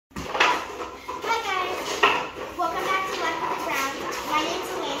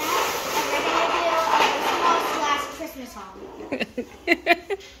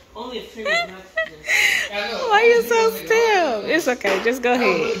It's okay. Just go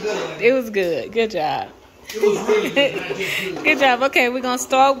ahead. It was good. Good job. It was really good. Good job. Okay, we're going to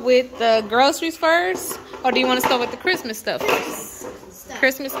start with the groceries first. Or do you want to start with the Christmas stuff first?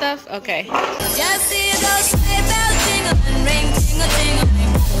 Christmas stuff? Okay. Just see those sleigh bells jingling, ring, tingle, tingling.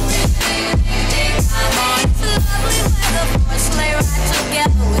 I'm on to lovely weather for a sleigh ride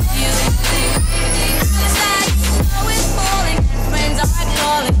together with you. It's like snow is falling and friends are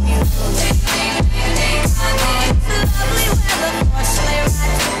calling you. I'm on to lovely weather for a sleigh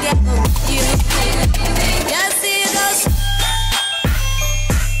ride together with you. Just see those.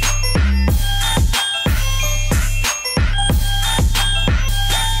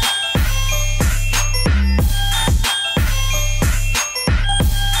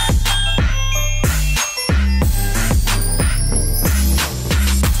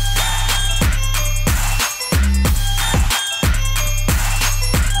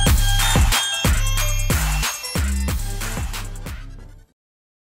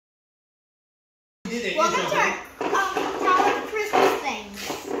 Welcome to our Christmas things.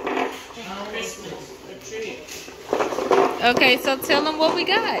 Okay, so tell them what we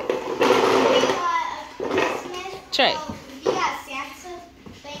got. We got a Christmas. Trey. We got Santa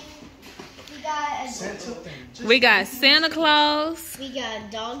thing. We got a Santa thing. We got Santa Claus. We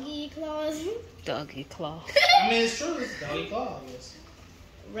got Doggy Claus. Doggy Claus. I mean, it's true. It's Doggy Claus. Yes.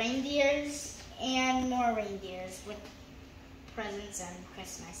 Reindeers and more reindeers with presents and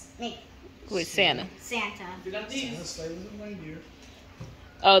Christmas. With Santa. Santa. Santa sleigh with a reindeer.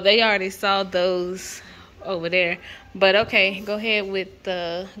 Oh, they already saw those over there. But okay, go ahead with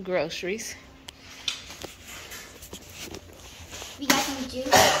the groceries. We got some juice.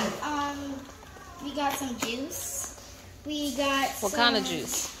 We got some juice. We got What kind of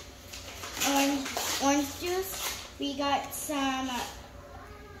juice? Orange juice. We got some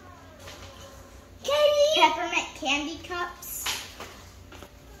peppermint candy cups.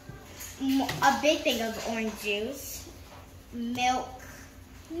 A big thing of orange juice. Milk.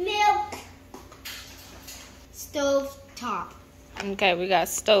 Stove top. Okay, we got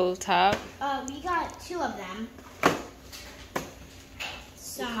stove top. We got 2 of them.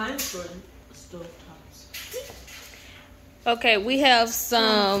 Some Okay, we have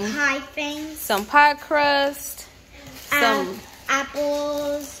some pie things. some pie crust. Some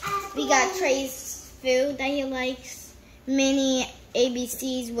Apples. We got Trey's food that he likes. Mini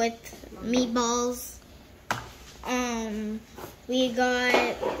ABCs with meatballs. We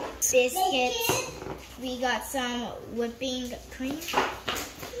got biscuits. We got some whipping cream.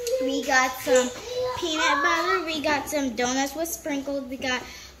 We got some peanut butter. We got some donuts with sprinkles. We got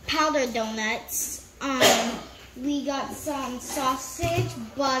powdered donuts. We got some sausage,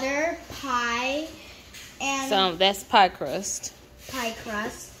 butter, pie, and that's pie crust. pie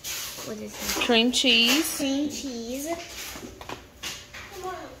crust. What is this? Cream cheese. Cream cheese.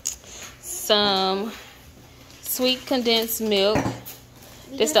 Some sweet condensed milk.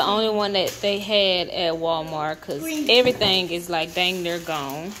 This the only one that they had at Walmart because everything is like dang near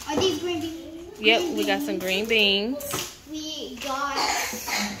gone. Are these green beans? Yep, we got some green beans. We got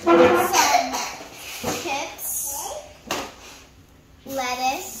some chips,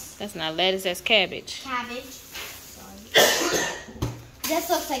 lettuce, That's not lettuce, that's cabbage. cabbage. Sorry. This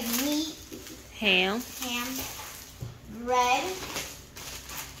looks like meat, Ham. bread,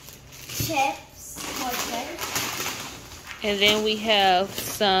 chips, more chips. And then we have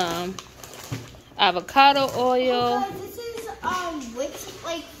some avocado oil. Oh, this is witch,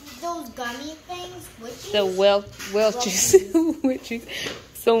 like those gummy things. Witches. The Welch's,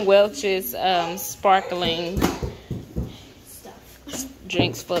 some Welch's sparkling Stuff.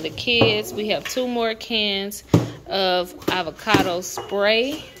 drinks for the kids. We have 2 more cans of avocado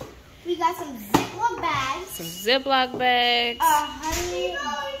spray. We got some Ziploc bags. Some Ziploc bags. Honey,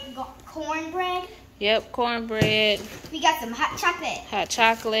 cornbread. Yep, cornbread. We got some hot chocolate. Hot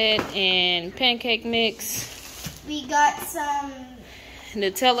chocolate and pancake mix. We got some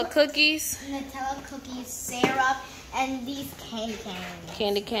Nutella cookies. Nutella cookies, syrup, and these candy canes.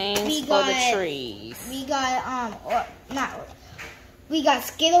 Candy canes We for the got- trees. We got we got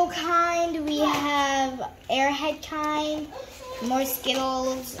Skittle kind. We have Airhead kind. More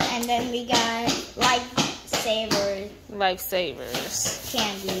Skittles, and then we got Lifesavers.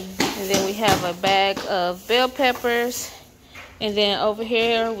 candy. And then we have a bag of bell peppers. And then over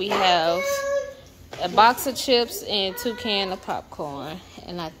here we have a box of chips and 2 cans of popcorn.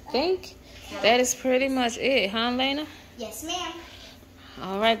 And I think that is pretty much it, huh, Lena? Yes, ma'am.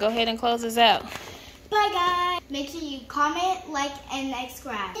 All right, go ahead and close this out. Bye, guys. Make sure you comment, like, and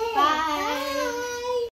subscribe. Bye.